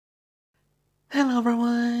Hello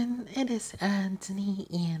everyone, it is Anthony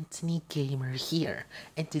Gamer here,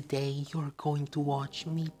 and today you're going to watch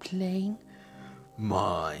me playing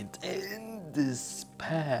Mind in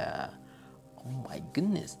Despair. Oh my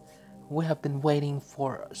goodness, we have been waiting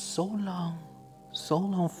for so long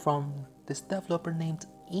from this developer named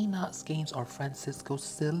Enos Games or Francisco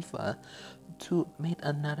Silva to make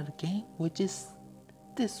another game, which is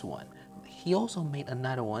this one. He also made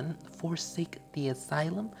another one, Forsake the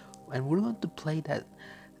Asylum, and we're going to play that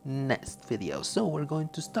next video. So we're going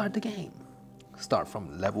to start the game. Start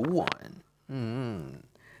from level 1.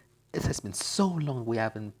 It has been so long we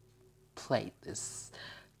haven't played this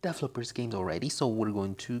developer's games already, so we're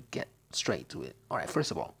going to get straight to it. Alright, first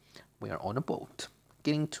of all, we are on a boat,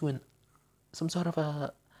 getting to some sort of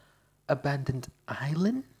a abandoned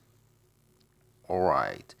island.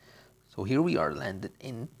 Alright, so here we are landed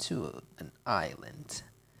into an island.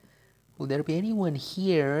 Will there be anyone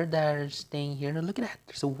here that are staying here? Look at that,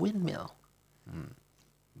 there's a windmill.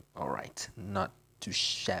 Alright, not too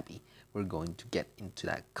shabby. We're going to get into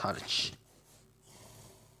that cottage.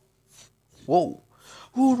 Whoa,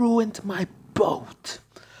 who ruined my boat?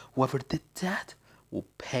 Whoever did that will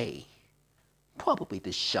pay. Probably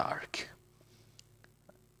the shark.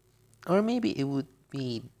 Or maybe it would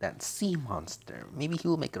be that sea monster. Maybe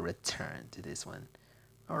he'll make a return to this one.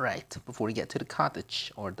 Alright, before we get to the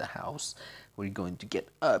cottage or the house, we're going to get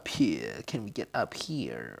up here. Can we get up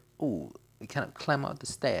here? Oh, we cannot climb out the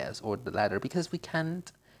stairs or the ladder because we can't.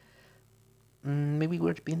 Maybe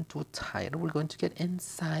we're being too tired. We're going to get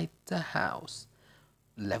inside the house.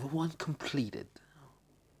 Level 1 completed.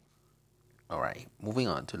 Alright, moving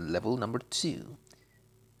on to level number 2.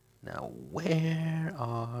 Now, where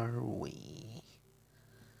are we?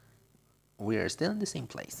 We are still in the same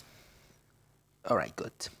place. Alright,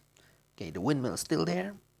 good. Okay, the windmill is still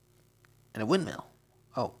there. And a windmill.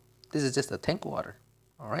 Oh, this is just a tank of water.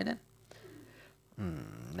 Alright then.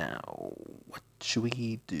 Now, what should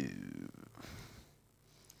we do?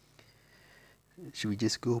 Should we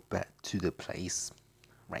just go back to the place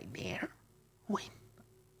right there? Wait,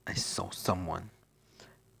 I saw someone.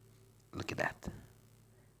 Look at that.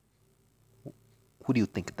 Who do you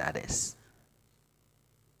think that is?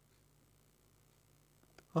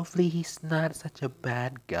 Hopefully he's not such a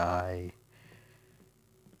bad guy.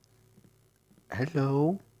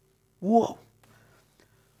 Hello? Whoa!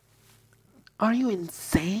 Are you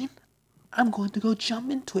insane? I'm going to go jump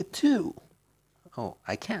into it too. Oh,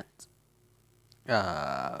 I can't.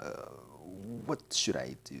 What should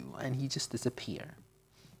I do? And he just disappeared.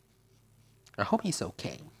 I hope he's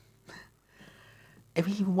okay. If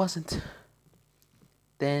he wasn't,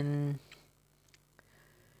 then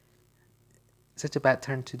such a bad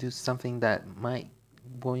turn to do something that might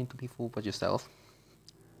going to be fooled by yourself.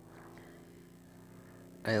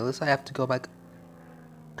 At least I have to go back.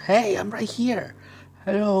 Hey, I'm right here.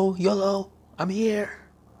 Hello, YOLO, I'm here.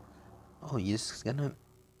 Oh, you're just gonna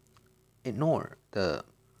ignore the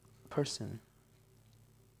person.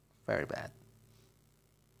 Very bad.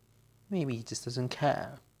 Maybe he just doesn't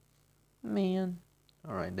care. Man.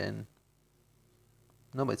 Alright then.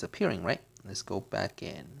 Nobody's appearing, right? Let's go back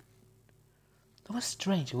in. It was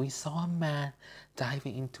strange. We saw a man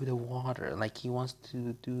diving into the water like he wants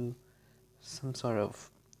to do some sort of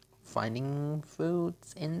finding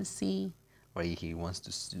foods in the sea, or he wants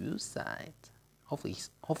to suicide.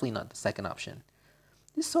 Hopefully not the second option.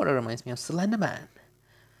 This sort of reminds me of Slenderman.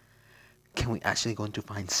 Can we actually going to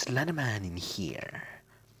find Slenderman in here?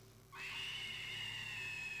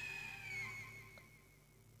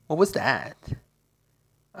 What was that?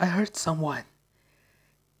 I heard someone.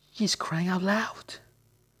 He's crying out loud.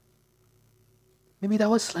 Maybe that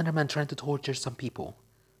was Slenderman trying to torture some people.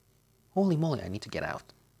 Holy moly, I need to get out.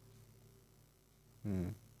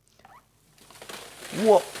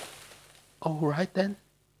 Whoa! Alright then.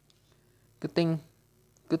 Good thing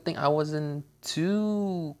I wasn't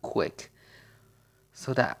too quick,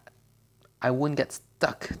 so that I wouldn't get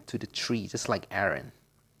stuck to the tree just like Aaron.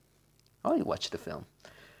 I already watched the film.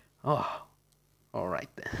 Oh, alright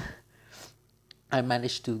then. I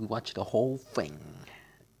managed to watch the whole thing,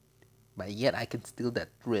 but yet I can steal that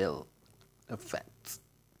thrill effect.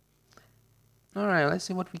 Alright, let's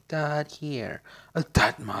see what we got here. A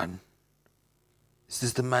dead man. Is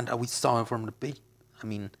this the man that we saw from the beach? From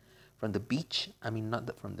the beach?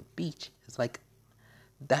 Not from the beach. It's like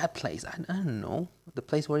that place. I don't know. The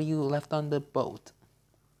place where you left on the boat.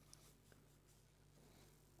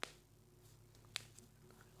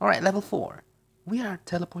 Alright, level 4. We are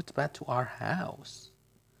teleported back to our house.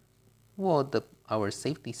 Whoa, our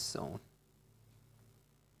safety zone.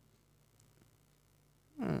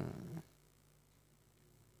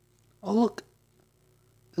 Oh look,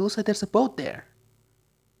 looks like there's a boat there.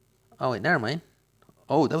 Oh wait, never mind.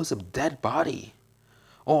 Oh, that was a dead body.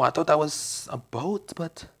 Oh, I thought that was a boat,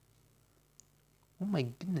 but... Oh my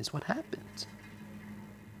goodness, what happened?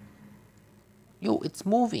 Yo, it's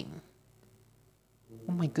moving.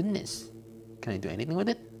 Oh my goodness. Can I do anything with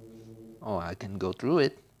it? Oh, I can go through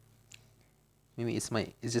it. Maybe it's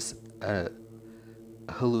just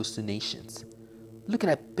hallucinations. Look at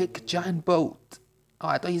that big giant boat. Oh,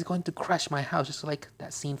 I thought he's going to crash my house, just like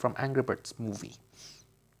that scene from Angry Birds movie.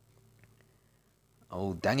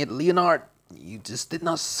 Oh, dang it, Leonard. You just did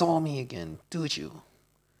not saw me again, did you?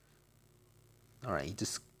 Alright,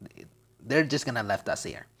 they're just gonna left us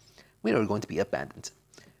here. We are going to be abandoned.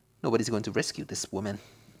 Nobody's going to rescue this woman.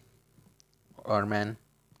 Or man.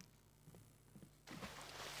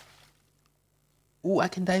 Ooh, I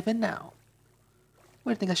can dive in now.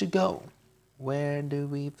 Where do you think I should go? Where do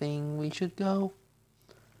we think we should go?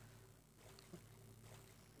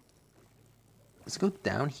 Let's go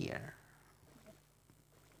down here.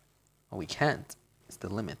 Oh, we can't. It's the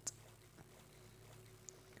limit.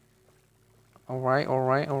 Alright.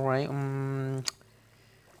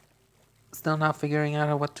 Still not figuring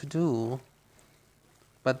out what to do.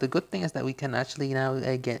 But the good thing is that we can actually now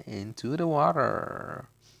get into the water.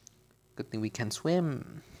 Good thing we can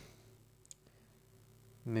swim.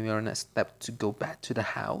 Maybe our next step to go back to the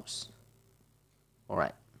house.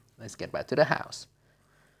 Alright, let's get back to the house.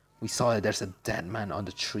 We saw that there's a dead man on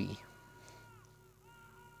the tree.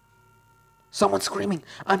 Someone's screaming!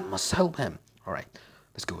 I must help him! Alright,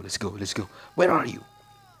 let's go. Where are you?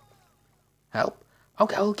 Help?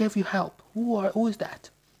 Okay, I'll give you help. Who is that?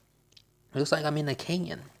 It looks like I'm in a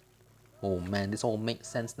canyon. Oh man, this all makes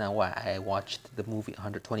sense now why I watched the movie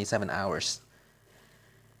 127 hours.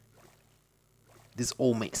 This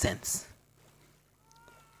all makes sense.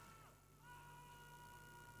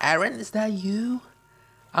 Aaron, is that you?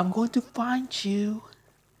 I'm going to find you.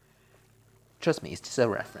 Trust me, it's just a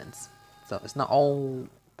reference. So it's not all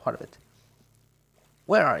part of it.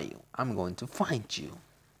 Where are you? I'm going to find you.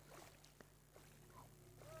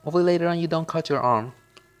 Hopefully later on you don't cut your arm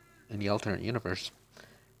in the alternate universe.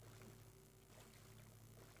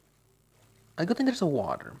 A good thing there's a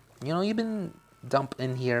water. You know, you've been dumped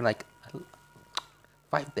in here like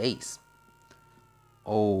 5 days.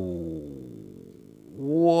 Oh,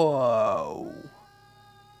 whoa.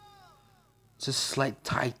 Just like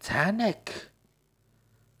Titanic.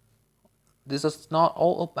 This is not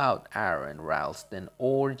all about Aaron Ralston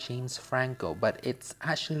or James Franco, but it's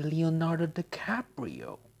actually Leonardo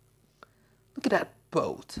DiCaprio. Look at that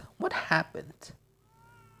boat. What happened?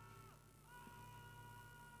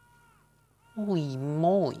 Holy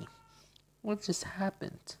moly. What just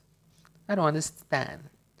happened? I don't understand.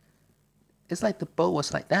 It's like the boat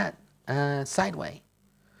was like that. Sideways.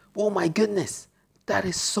 Oh my goodness. That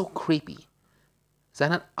is so creepy. Is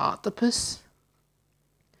that an octopus?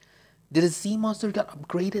 Did the sea monster get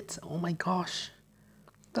upgraded? Oh my gosh.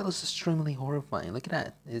 That was extremely horrifying. Look at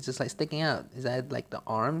that. It's just like sticking out. Is that like the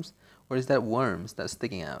arms? Or is that worms that's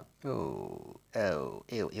sticking out? Oh,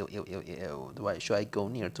 ew. Should I go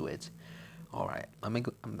near to it? Alright. I'm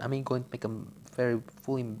going to make a very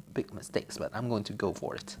fully big mistakes, but I'm going to go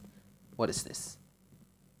for it. What is this?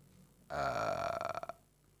 I'm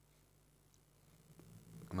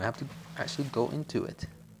gonna have to actually go into it.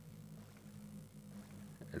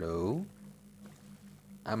 Hello?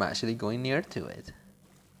 I'm actually going near to it.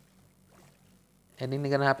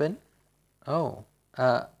 Anything gonna happen? Oh,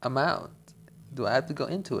 I'm out. Do I have to go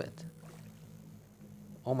into it?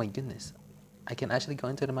 Oh my goodness. I can actually go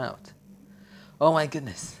into the mouth. Oh my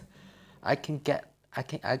goodness. I get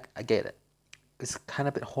it. It's kind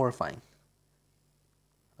of a bit horrifying.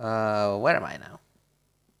 Where am I now?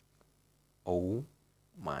 Oh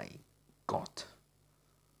my god.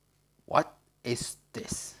 What is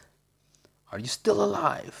this? Are you still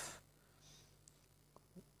alive?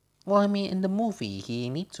 Well, I mean, in the movie, he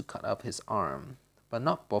needs to cut up his arm, but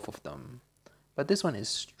not both of them. But this one is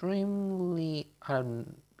extremely out of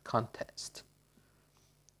context.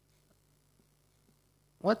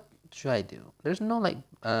 What should I do? There's no like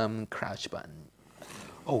crouch button.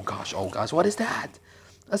 Oh gosh, what is that?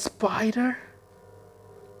 A spider?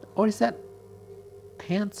 Or is that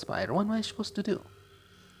hand spider? What am I supposed to do?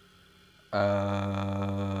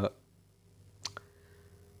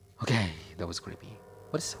 Okay, that was creepy.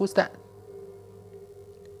 Who's that?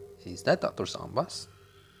 Is that Dr. Zambas?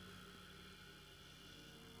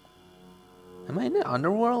 Am I in the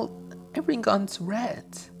underworld? Everything gone red.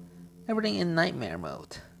 Everything in nightmare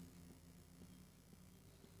mode.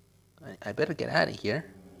 I better get out of here.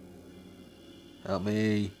 Help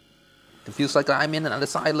me. It feels like I'm in an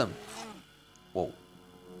asylum. Whoa.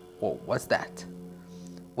 Whoa, what's that?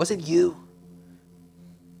 Was it you?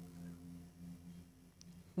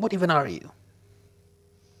 What even are you?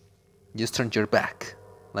 You just turned your back.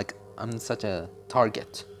 Like I'm such a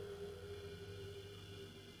target.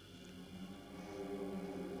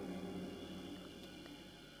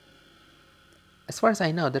 As far as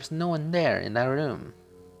I know, there's no one there in that room.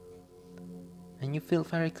 And you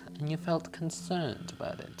felt concerned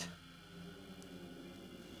about it.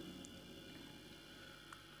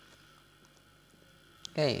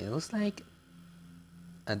 Okay, it looks like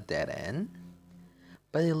a dead end,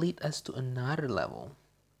 but it leads us to another level.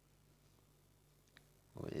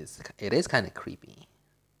 It is kind of creepy.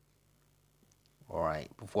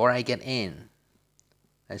 Alright, before I get in,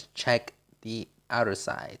 let's check the outer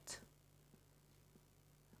side.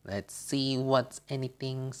 Let's see what's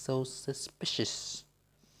anything so suspicious.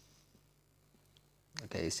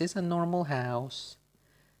 Okay, this is a normal house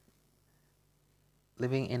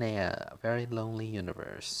living in a very lonely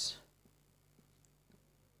universe.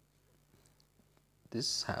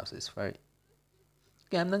 This house is very...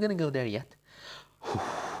 Okay, I'm not gonna go there yet.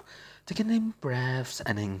 Take a deep breaths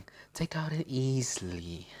and then take out it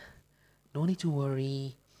easily. No need to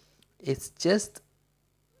worry. It's just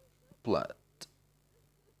blood.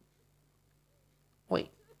 Wait,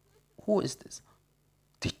 who is this?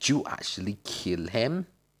 Did you actually kill him?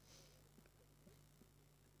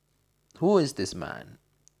 Who is this man?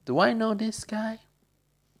 Do I know this guy?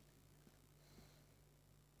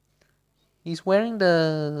 He's wearing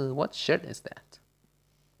the... What shirt is that?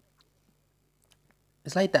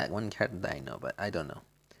 It's like that one character that I know, but I don't know.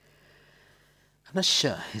 I'm not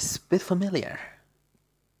sure. It's a bit familiar.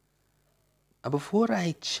 Before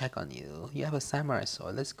I check on you, you have a samurai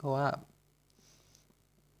sword. Let's go up.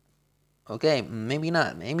 Okay, maybe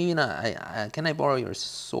not. Maybe not. Can I borrow your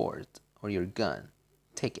sword or your gun?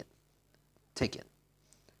 Take it. Take it.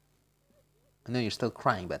 I know you're still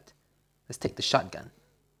crying, but let's take the shotgun.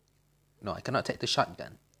 No, I cannot take the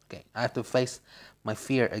shotgun. Okay, I have to face my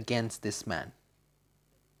fear against this man.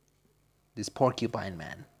 This porcupine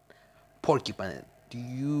man. Porcupine, do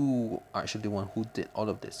you actually the one who did all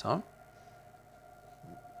of this, huh?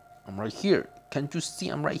 I'm right here. Can't you see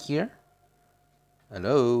I'm right here?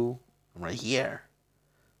 Hello? I'm right here.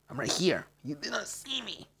 I'm right here. You did not see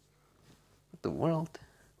me. What the world?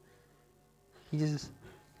 He's just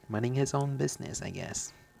minding his own business, I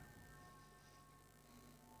guess.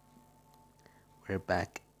 We're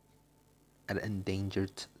back at an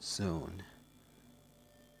endangered zone.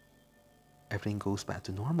 Everything goes back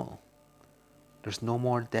to normal. There's no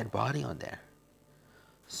more dead body on there.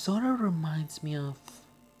 Sort of reminds me of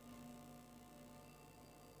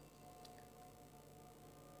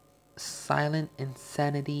Silent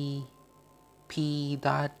Insanity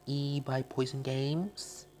P.E by Poison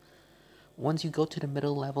Games. Once you go to the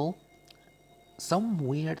middle level, some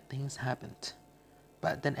weird things happened.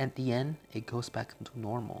 But then at the end, it goes back to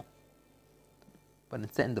normal. But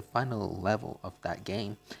instead, in the final level of that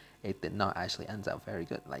game, it did not actually end up very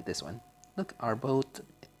good like this one. Look, our boat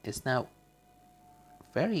is now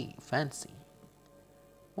very fancy.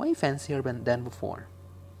 Way fancier than before.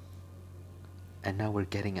 And now we're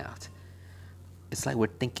getting out. It's like we're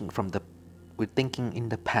thinking in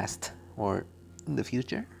the past or in the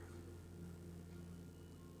future.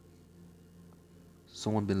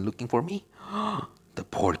 Someone been looking for me? The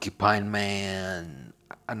Porcupine Man.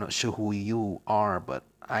 I'm not sure who you are, but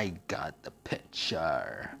I got the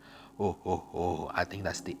picture. Oh, I think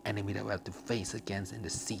that's the enemy that we have to face against in the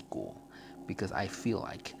sequel. Because I feel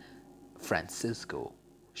like Francisco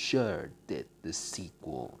sure did the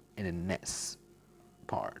sequel in the next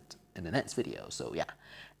part, in the next video. So yeah.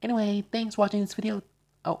 Anyway, thanks for watching this video.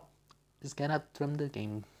 Oh, just get out from the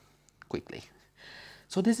game quickly.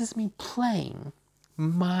 So this is me playing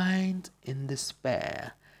Mind in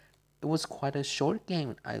Despair. It was quite a short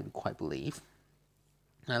game, I quite believe.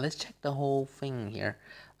 Now let's check the whole thing here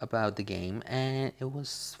about the game, and it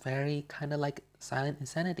was very kind of like Silent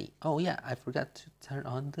Insanity. Oh yeah, I forgot to turn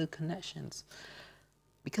on the connections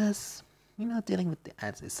because dealing with the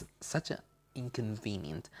ads is such an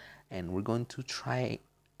inconvenient, and we're going to check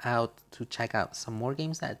out some more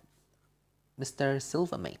games that Mr.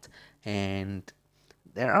 Silva made, and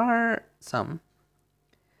there's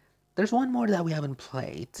one more that we haven't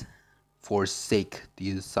played. Forsake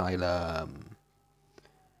the Asylum.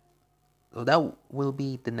 So that will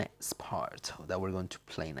be the next part that we're going to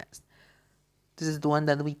play next. This is the one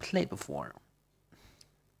that we played before.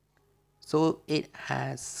 So it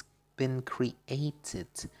has been created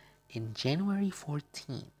in January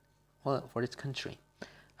 14. Well, for this country.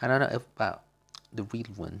 I don't know about the real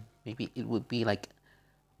one. Maybe it would be like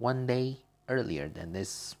one day earlier than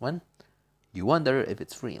this one, you wonder if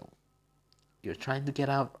it's real. You're trying to get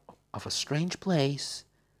out of a strange place,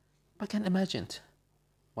 but can't imagine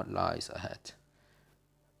what lies ahead.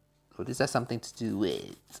 So this has something to do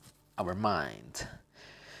with our mind.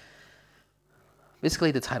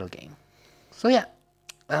 Basically, the title game. So yeah,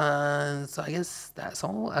 so I guess that's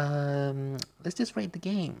all. Let's just rate the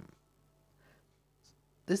game.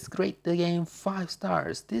 Let's rate the game 5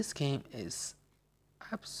 stars. This game is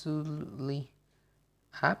absolutely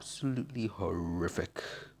horrific.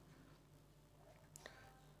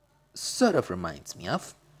 Sort of reminds me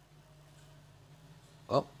of.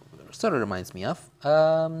 Oh, sort of reminds me of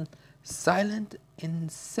Silent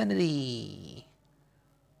Insanity.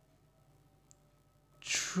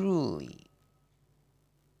 Truly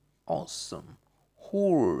awesome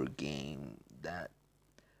horror game that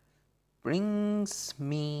bring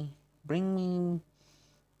me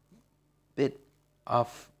bit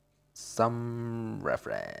of some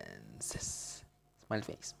references. Smiley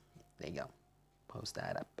face. There you go. Post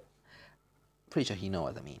that up. Pretty sure you know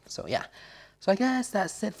what I mean. So yeah. So I guess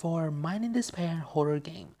that's it for Mine in Despair horror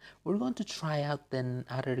game. We're going to try out the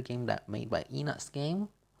other game that made by Enoch's game,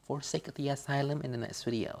 For Sake of the Asylum, in the next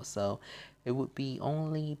video. So it would be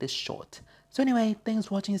only this short. So anyway, thanks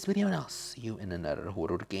for watching this video, and I'll see you in another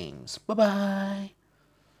horror games. Bye bye.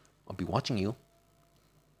 I'll be watching you.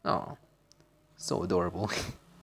 Oh, so adorable.